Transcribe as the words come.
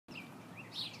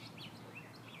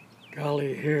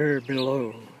Golly, here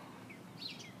below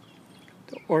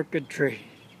the orchid tree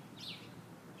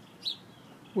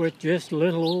with just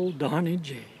little old Donnie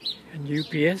J. And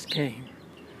UPS came,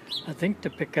 I think, to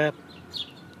pick up,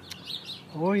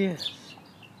 oh yes,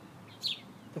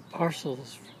 the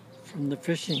parcels from the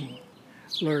fishing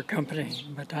lure company,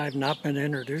 but I've not been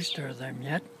introduced to them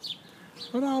yet.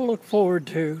 But I'll look forward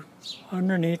to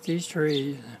underneath these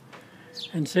trees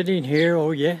and sitting here,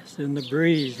 oh yes, in the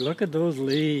breeze. Look at those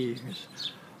leaves,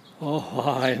 oh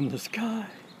high in the sky.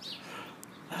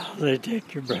 Oh, they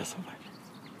take your breath away.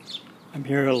 I'm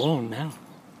here alone now,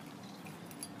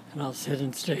 and I'll sit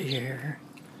and stay here.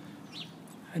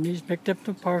 And he's picked up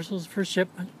the parcels for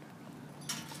shipment.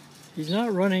 He's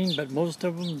not running, but most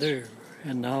of them do.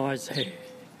 And now I say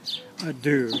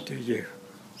adieu to you.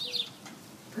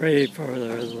 Pray for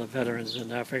the veterans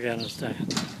in Afghanistan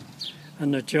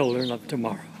and the children of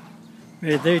tomorrow.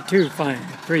 May they too find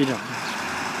freedom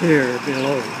here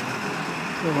below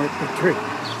the orchid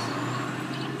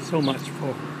trees. So much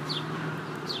for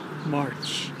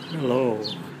March below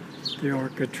the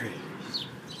orchid trees.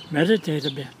 Meditate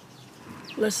a bit.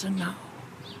 Listen now.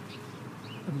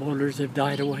 The motors have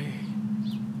died away.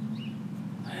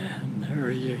 And there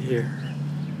you hear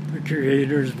the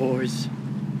Creator's voice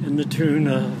in the tune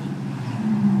of,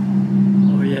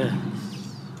 oh yes.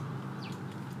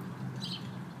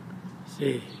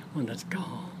 See, when it's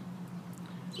calm,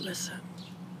 listen.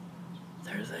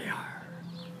 There they are.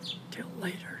 Till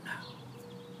later now.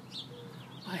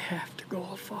 I have to go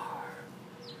afar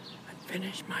and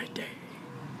finish my day.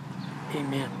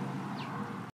 Amen.